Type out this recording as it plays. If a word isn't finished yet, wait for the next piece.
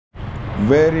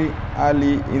very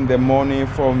early in the morning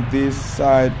from this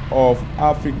side of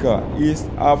Africa, East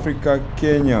Africa,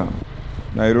 Kenya,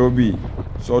 Nairobi.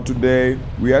 So today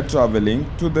we are traveling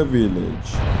to the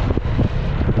village.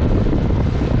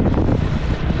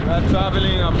 We are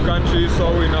traveling up country,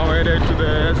 so we now headed to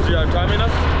the SGR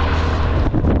terminus.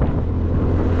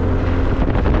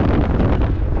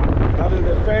 That is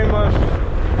the famous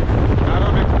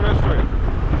Nairobi Expressway.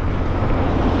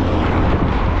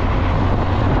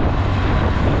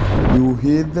 You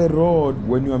hit the road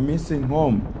when you are missing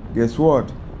home. Guess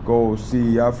what? Go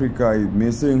see Africa is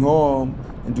missing home.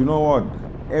 And you know what?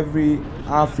 Every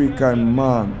African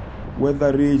man,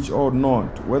 whether rich or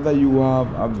not, whether you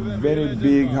have a very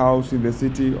big house in the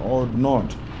city or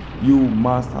not, you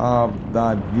must have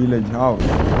that village house.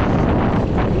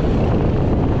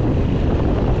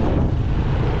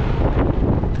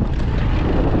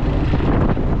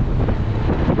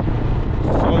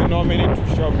 So in a minute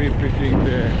we shall be picking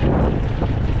the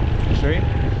train.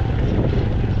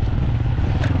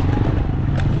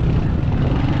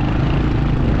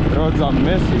 Roads are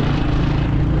messy.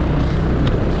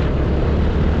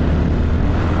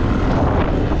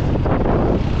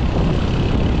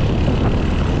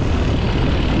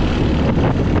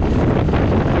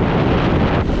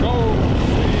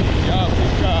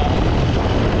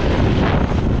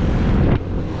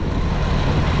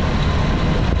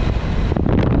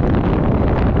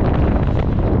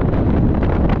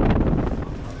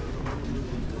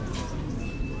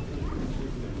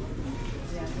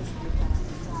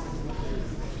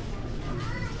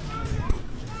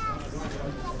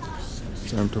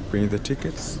 Time to pay the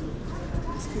tickets,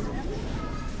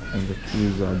 and the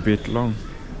queues are a bit long.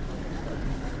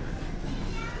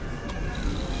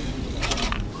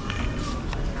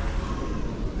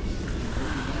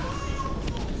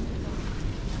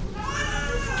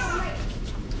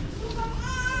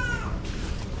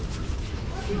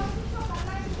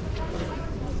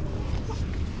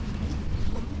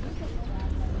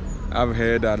 I've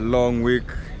had a long week,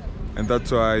 and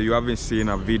that's why you haven't seen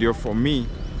a video from me.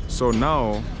 So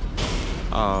now,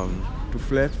 to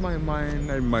flex my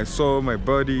mind and my soul, my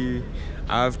body,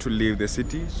 I have to leave the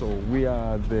city. So we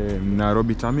are at the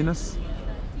Nairobi terminus.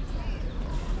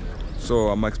 So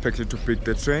I'm expected to pick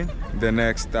the train the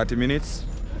next 30 minutes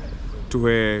to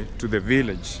head to the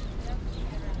village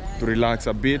to relax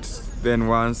a bit. Then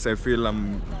once I feel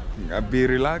I'm a bit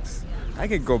relaxed, I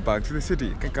can go back to the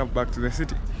city. I can come back to the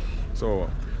city. So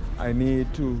I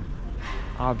need to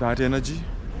have that energy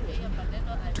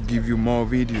to give you more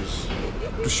videos,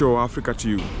 to show Africa to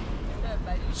you.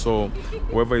 So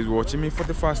whoever is watching me for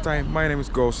the first time, my name is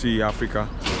Go See Africa.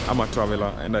 I'm a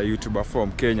traveler and a YouTuber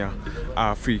from Kenya,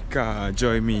 Africa.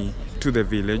 Join me to the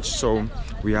village. So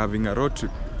we're having a road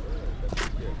trip.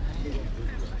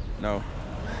 Now,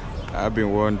 I've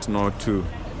been warned not to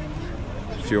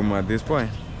film at this point.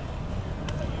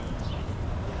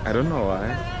 I don't know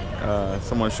why.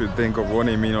 Someone should think of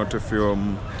warning me not to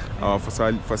film our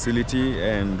facility,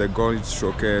 and the goal is to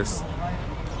showcase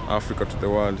Africa to the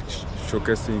world,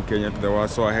 showcasing Kenya to the world.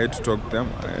 So I had to talk to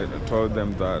them. I told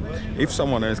them that if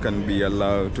someone else can be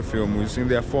allowed to film using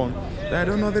their phone, then I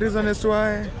don't know the reason as to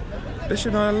why they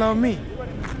should not allow me.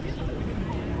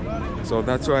 So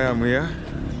that's why I'm here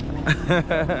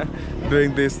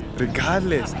doing this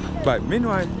regardless. But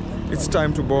meanwhile, it's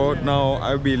time to board. Now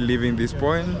I'll be leaving this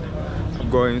point. I'm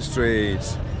going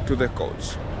straight to the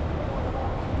coach.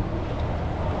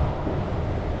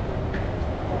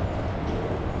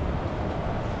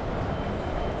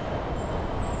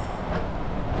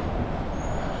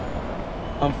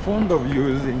 I'm fond of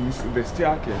using the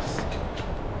staircase.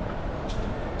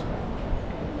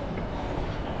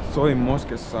 So in most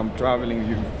cases I'm traveling,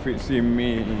 you see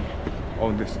me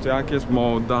on the staircase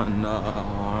more than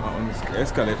on the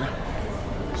escalator.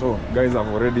 So guys, I've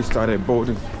already started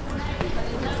boarding.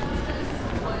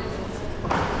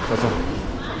 That's all.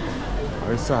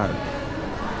 Very sad.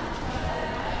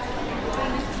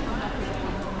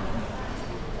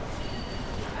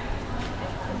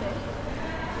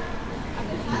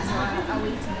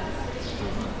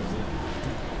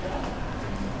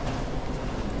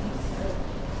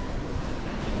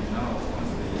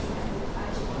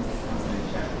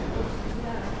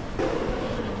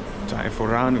 Time for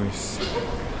runways.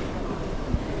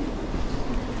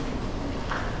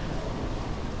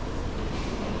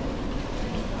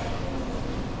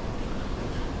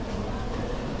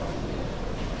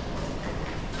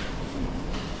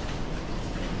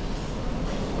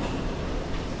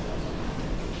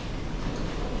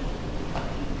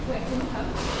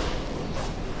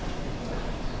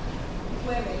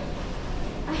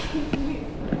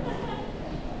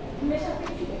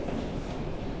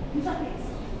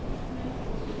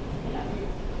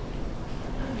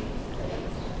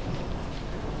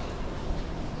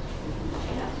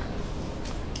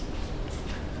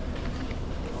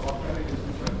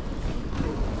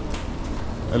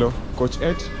 Hello, Coach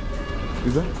Ed,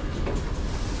 is that?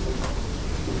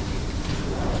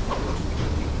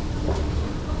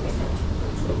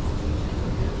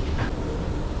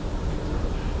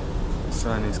 The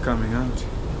sun is coming out.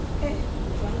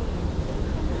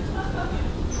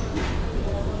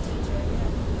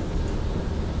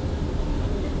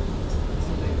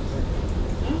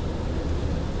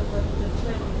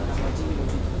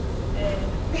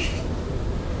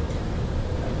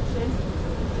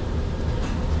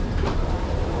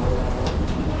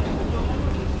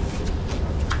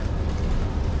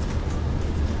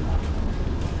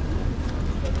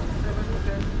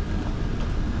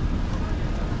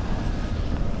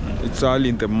 It's early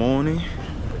in the morning,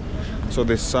 so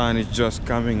the sun is just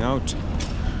coming out,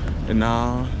 and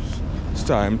now it's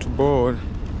time to board.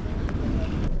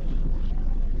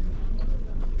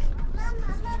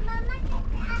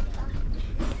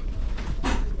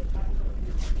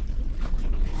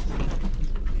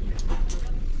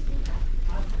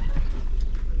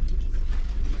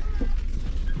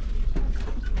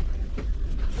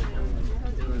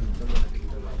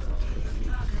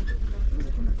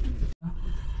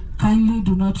 Kindly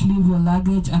do not leave your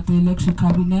luggage at the electric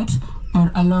cabinet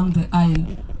or along the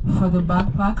aisle. For the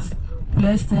backpacks,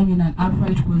 place them in an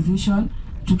upright position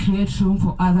to create room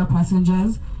for other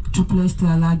passengers to place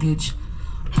their luggage.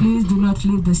 Please do not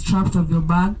leave the straps of your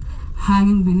bag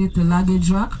hanging beneath the luggage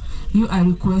rack. You are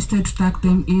requested to tuck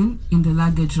them in the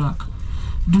luggage rack.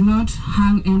 Do not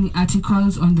hang any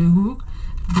articles on the hook.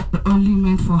 They are only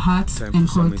meant for hats and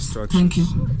coats. Thank you.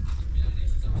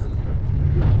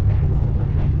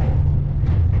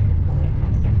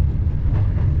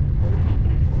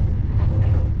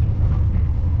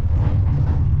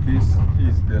 This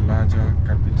is the larger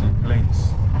captive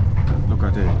planes. Look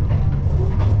at it.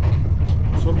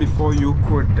 So before you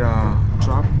could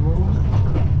travel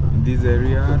in this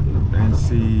area and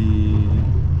see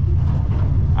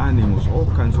animals, all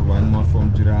kinds of animals,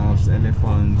 from giraffes,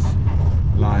 elephants,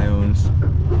 lions,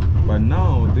 but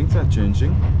now things are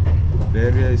changing. The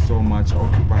area is so much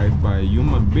occupied by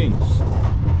human beings,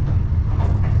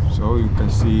 so you can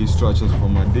see structures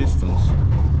from a distance.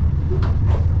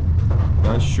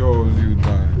 That shows you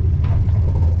that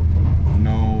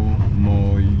no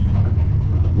more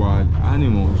wild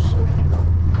animals.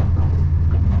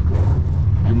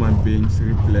 Human beings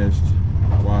replaced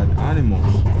wild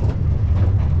animals.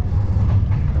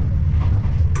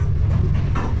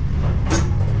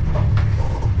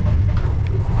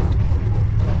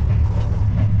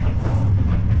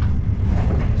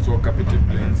 So captive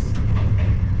plains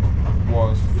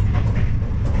was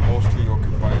mostly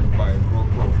occupied by a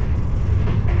group of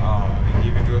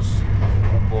individuals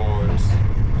who bought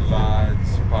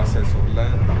large parcels of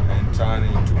land and turned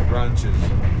into branches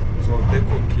so they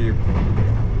could keep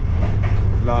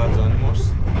large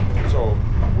animals. So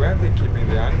where they're keeping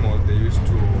the animals, they used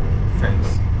to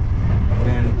fence,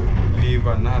 then leave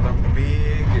another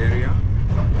big area,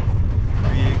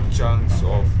 big chunks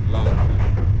of land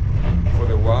for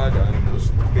the wild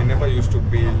animals. They never used to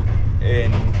build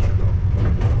any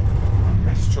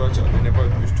structure, they never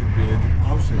used to build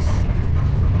houses.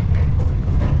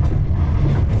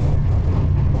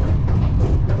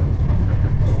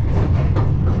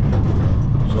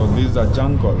 So these are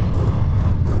jungle.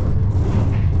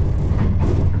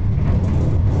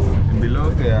 And below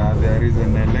there is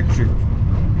an electric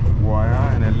wire,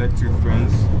 an electric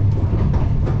fence.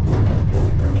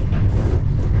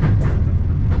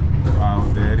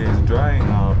 Wow, the area is drying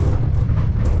out.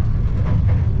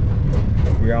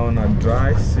 We are on a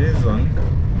dry season.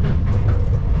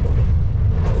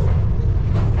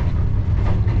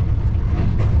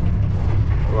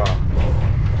 Wow.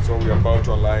 So we're about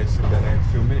to alight in the next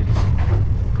few minutes.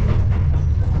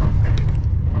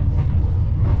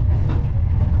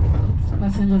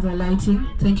 Passengers are lighting.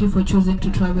 Thank you for choosing to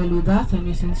travel with us, and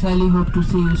we sincerely hope to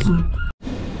see you soon.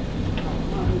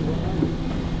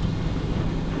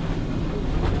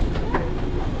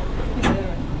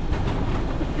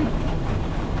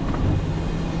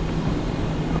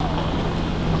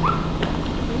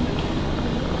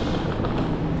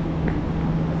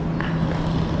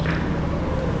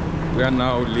 We are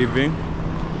now leaving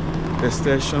the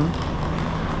station,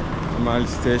 Mile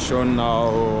Station.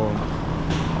 Now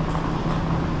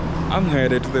I'm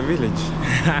headed to the village.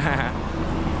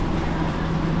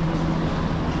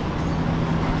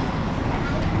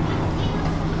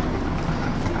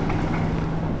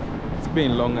 It's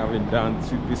been long I haven't done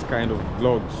this kind of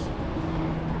vlogs.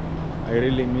 I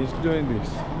really miss doing this,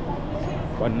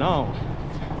 but now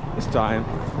it's time.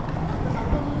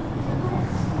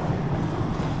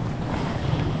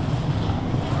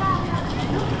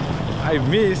 I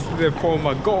miss the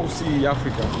former Go See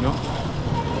Africa, you know.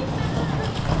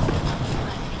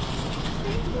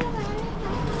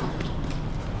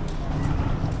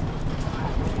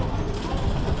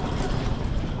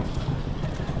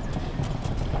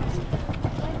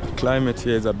 Climate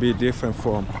here is a bit different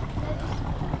from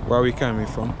where we coming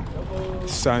from.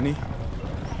 It's sunny.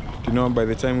 You know, by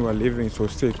the time we were leaving, it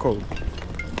was still cold.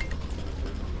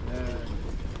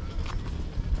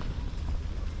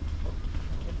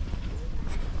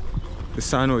 The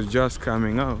sun was just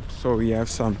coming out, so we have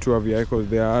some tour vehicles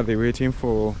there. They're waiting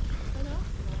for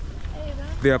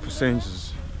their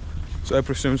passengers. So I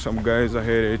presume some guys are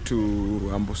headed to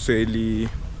Amboseli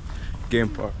Game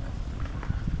Park.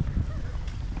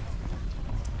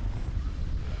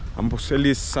 Amboseli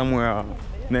is somewhere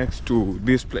next to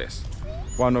this place,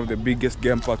 one of the biggest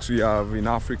game parks we have in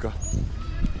Africa.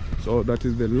 So that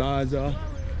is the larger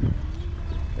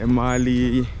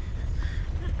Emali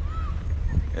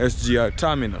SGR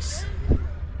terminus.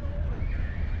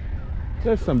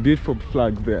 There's some beautiful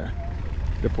flags there,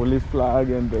 the police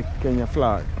flag and the Kenya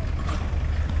flag.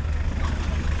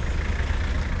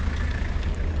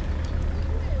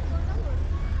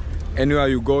 Anywhere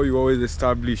you go, you always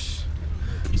establish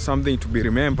something to be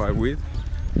remembered with.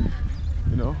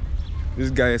 You know, this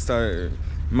guy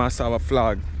must have a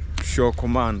flag to show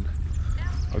command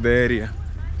of the area.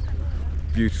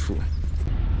 Beautiful.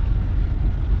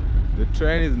 The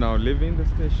train is now leaving the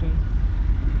station,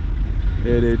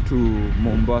 headed to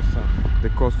Mombasa, the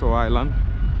coastal island.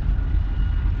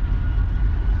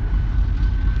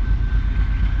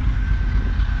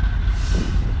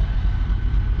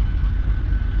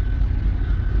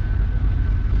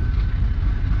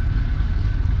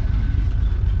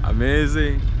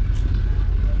 Amazing.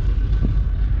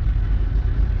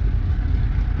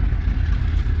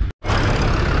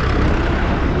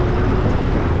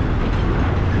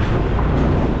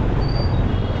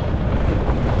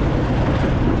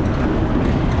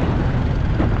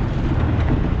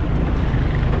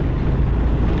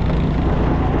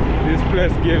 This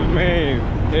place gives me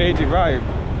Haiti vibe.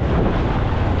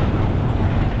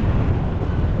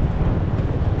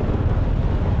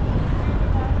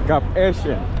 Cap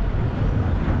Asian.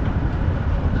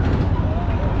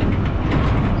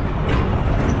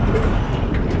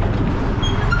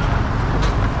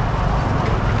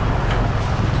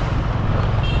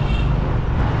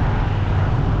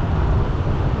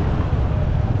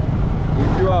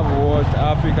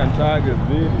 African Tigers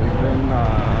videos, then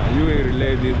you will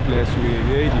relate this place with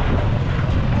Haiti.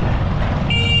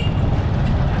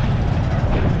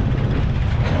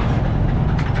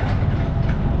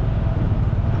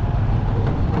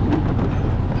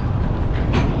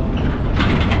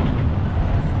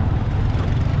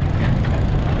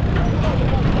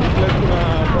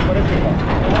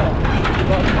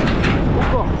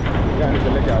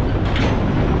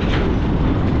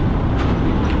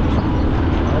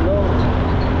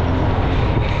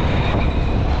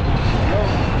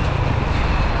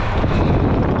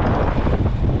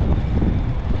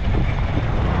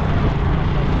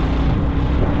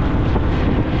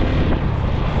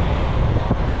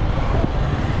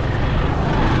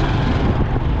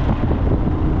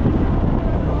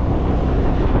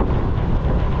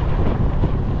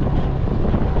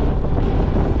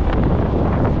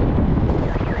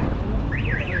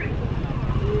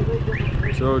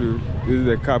 This is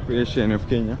the Cap Asian of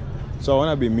Kenya. So I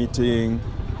want to be meeting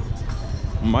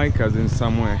my cousin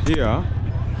somewhere here.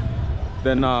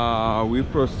 Then we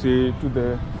proceed to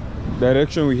the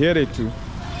direction we headed to.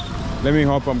 Let me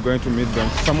hope I'm going to meet them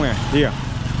somewhere here.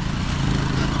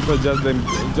 So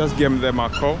just give them a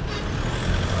call.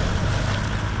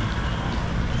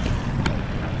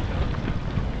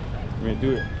 Let me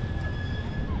do it.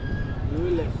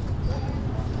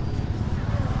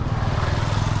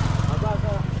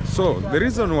 So the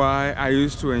reason why I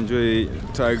used to enjoy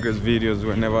Tiger's videos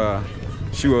whenever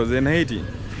she was in Haiti,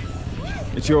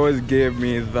 she always gave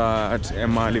me that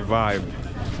Emali vibe.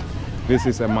 This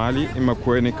is Emali in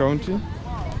Makueni County,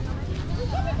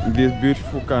 this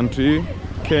beautiful country,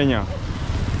 Kenya,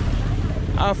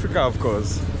 Africa, of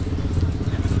course.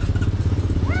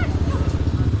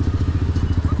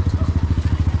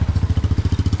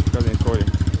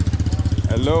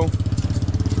 Hello,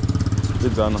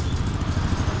 Kijana.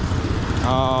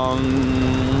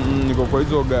 Niko kwa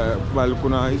hizo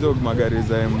kuna hizo magari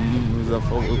za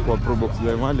kwa Probox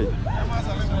za Mali.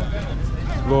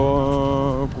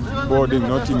 go boarding,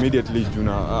 not immediately,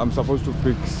 Juna. I'm supposed to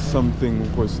pick something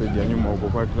because in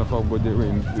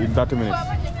 30 minutes.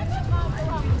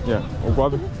 Yeah,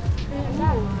 uko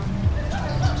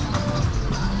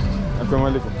Assalamu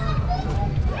alaikum.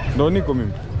 Ndo niko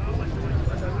mimi.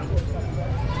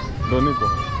 Ndo niko.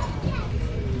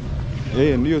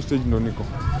 Ndio stage ndo niko.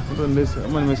 Ndo ndese,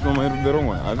 ama nimesimama the wrong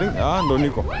way. I think ndo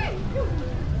niko.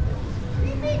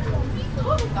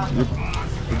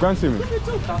 You can't see me.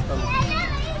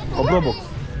 Pro box.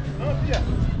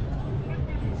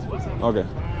 Okay.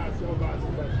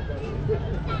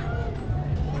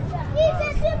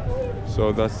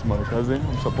 So that's my cousin.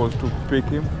 I'm supposed to pick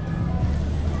him.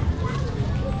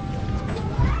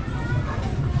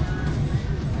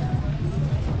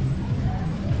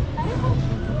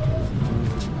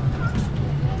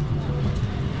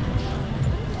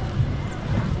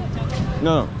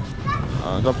 No.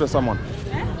 After someone.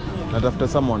 Not after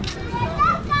someone.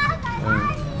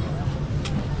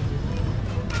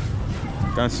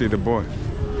 Can't see the boy.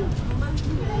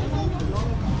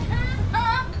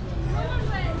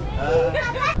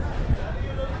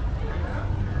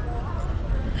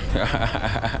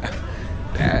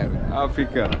 Damn,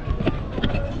 Africa.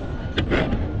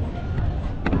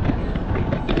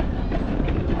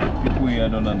 People here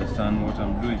don't understand what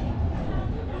I'm doing.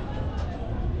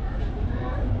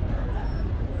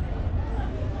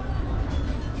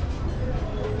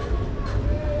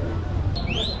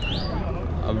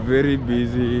 A very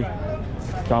busy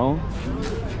town.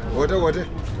 Water.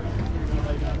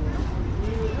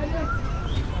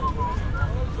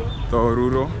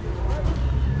 Toruro.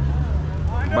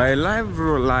 But I love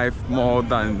rural life more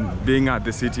than being at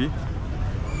the city.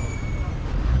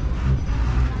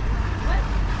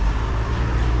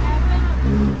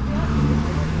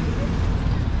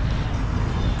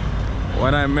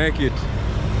 When I make it,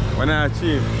 when I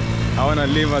achieve, I want to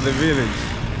live at the village.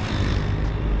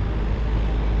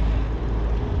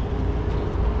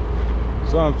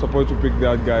 So I'm supposed to pick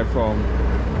that guy from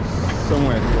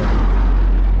somewhere.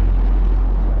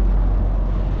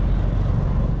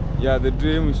 Yeah, the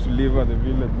dream is to live at the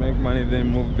village, make money, then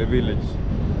move the village.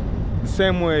 The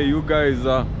same way you guys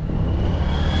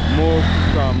move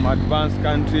from advanced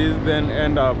countries, then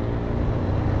end up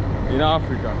in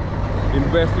Africa,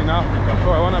 invest in Africa.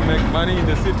 So I want to make money in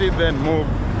the city, then move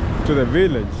to the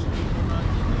village.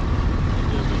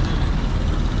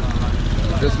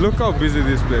 Just look how busy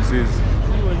this place is.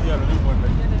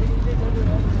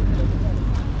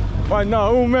 Why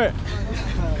now, man?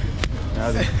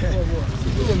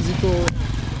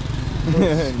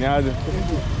 Niaje.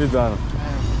 Pizza.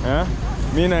 Eh?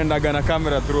 Mimi naendaga na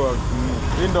camera throughout.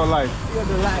 Window light.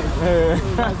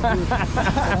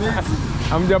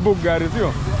 Hamjabook gari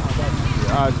sio?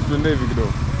 Tuende hivi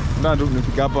kidogo. Ndio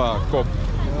nifika hapa Cop.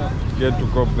 Get to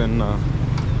Cop then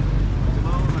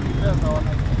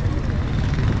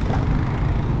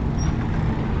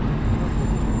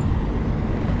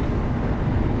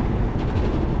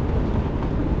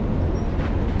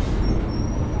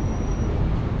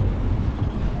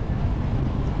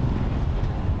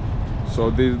so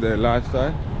this is the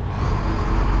lifestyle.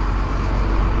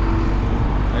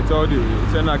 I told you,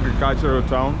 it's an agricultural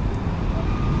town.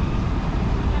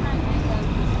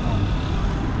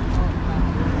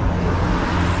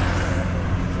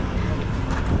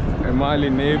 Mali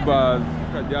neighbors,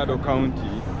 Kajiado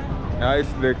County.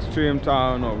 It's the extreme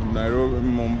town of Nairobi,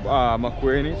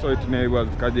 Makueni, so it neighbors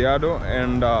Kajiado,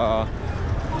 and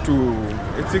to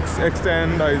its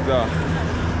extent is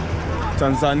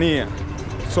Tanzania.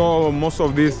 So most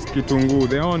of this kitungu,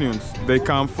 the onions, they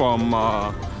come from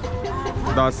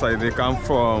that side. They come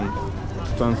from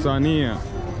Tanzania.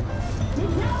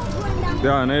 They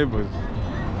are neighbors.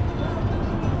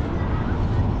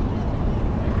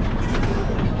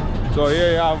 So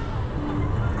here you have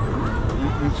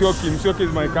Msioki. Msioki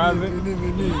is my cousin.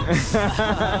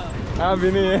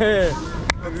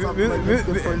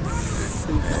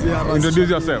 Introduce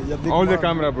yourself. Hold the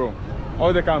camera, bro.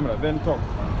 Hold the camera, then talk.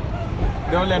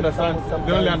 They only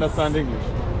understand English.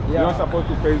 Yeah. You're not supposed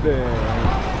to face the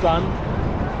sun,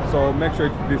 so make sure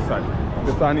it's this side.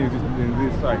 The sun is in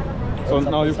this side. So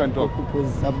now you can talk.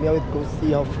 Because I'm here to go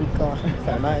see Africa. It's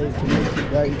nice to meet you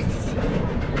guys.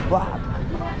 Wow.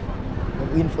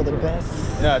 We're in for the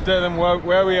best. Yeah, tell them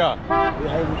where we are. We're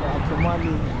having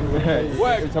money.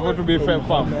 It's supposed to be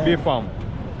farm.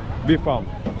 Be farm.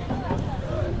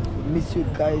 Miss you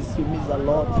guys, you miss a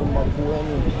lot from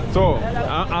Makueni. So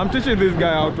I'm teaching this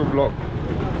guy how to vlog.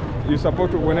 You're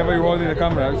supposed to, whenever you hold in the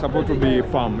camera, it's supposed to be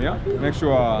firm, yeah? Make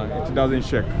sure it doesn't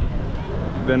shake.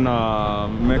 Then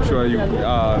make sure you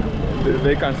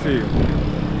they can see you.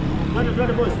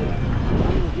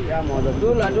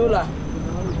 Dula.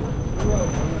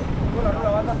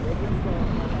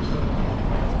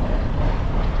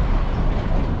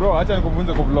 Bro, acha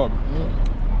nikufunze ku vlog.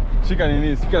 Shika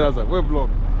nini? Shika sasa. We vlog.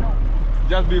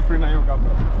 Just be free na hiyo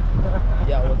camera.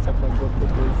 Yeah, what's up my good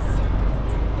boys?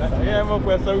 Yeah, mo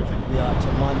kwa sauti. Yeah,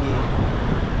 Chamani.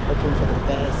 Hoping for the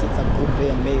best. It's a good day,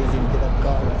 amazing day that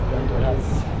God has granted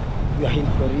us. We are in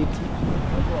for it.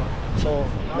 So,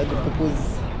 like the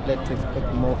purpose, let's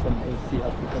expect more from AC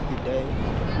Africa today.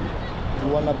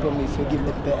 We wanna promise you give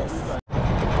the best.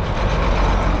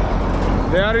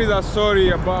 There is a story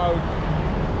about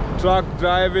truck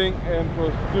driving and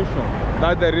prostitution.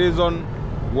 That's the reason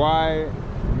why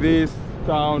this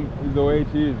town is the way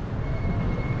it is.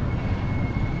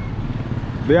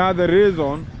 They are the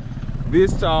reason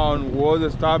this town was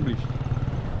established.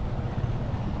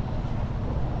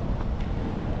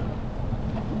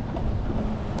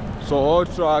 So all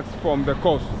trucks from the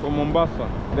coast, from Mombasa,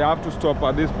 they have to stop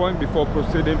at this point before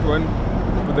proceeding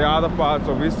to the other parts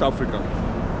of East Africa,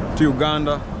 to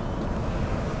Uganda,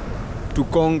 to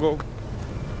Congo,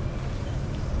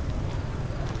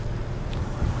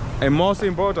 and most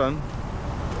important,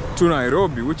 to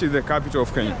Nairobi, which is the capital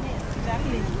of Kenya.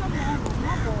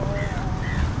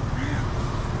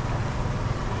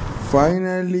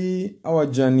 Finally, our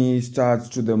journey starts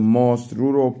to the most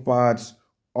rural parts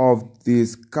of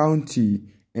this county,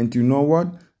 and you know what?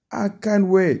 I can't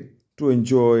wait to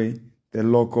enjoy the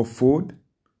local food,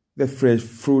 the fresh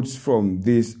fruits from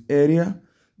this area,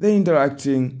 the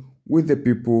interacting with the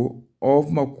people of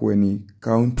Makueni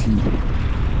County.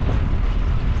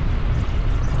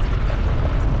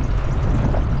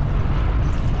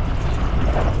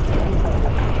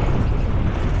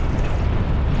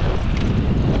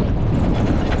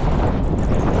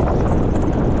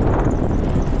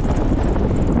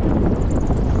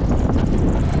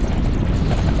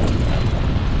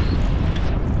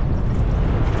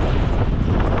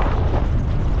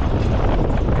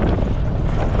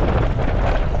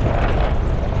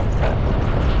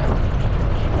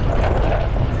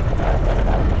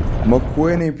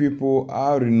 Makueni people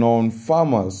are renowned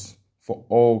farmers for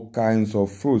all kinds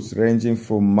of fruits, ranging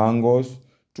from mangoes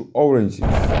to oranges.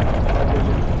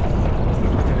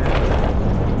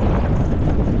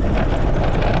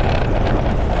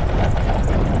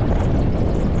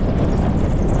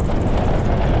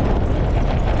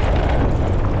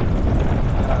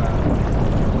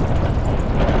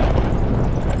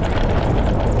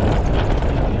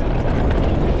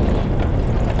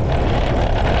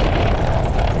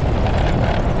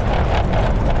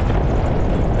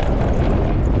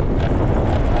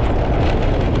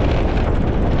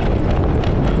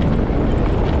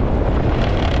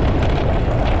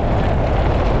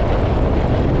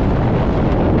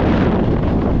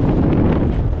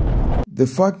 The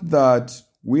fact that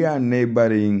we are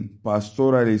neighboring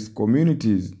pastoralist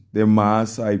communities, the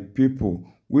Maasai people,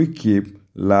 we keep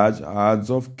large herds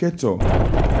of cattle.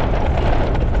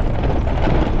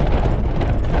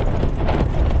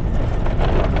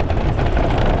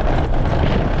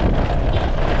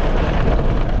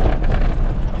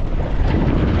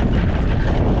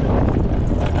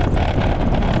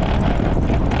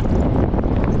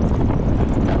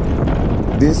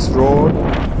 This road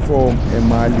from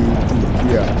Emali to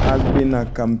here has been a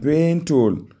campaign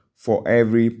tool for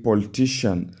every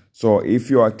politician. So if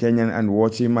you are Kenyan and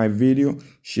watching my video,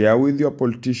 share with your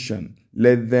politician.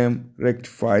 Let them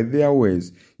rectify their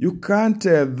ways. You can't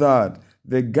tell that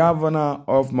the governor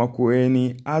of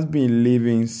Makueni has been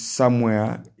living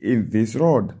somewhere in this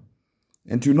road.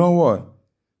 And you know what?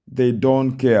 They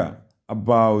don't care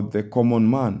about the common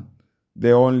man.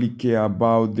 They only care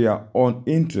about their own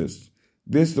interests.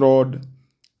 This road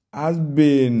has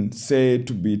been said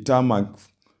to be tarmac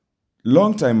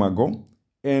long time ago,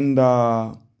 and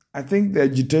I think the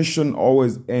agitation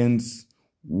always ends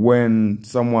when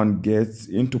someone gets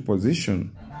into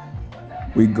position.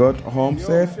 We got home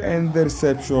safe and the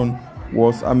reception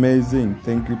was amazing.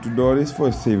 Thank you to Doris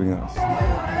for saving us.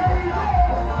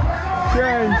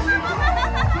 Change.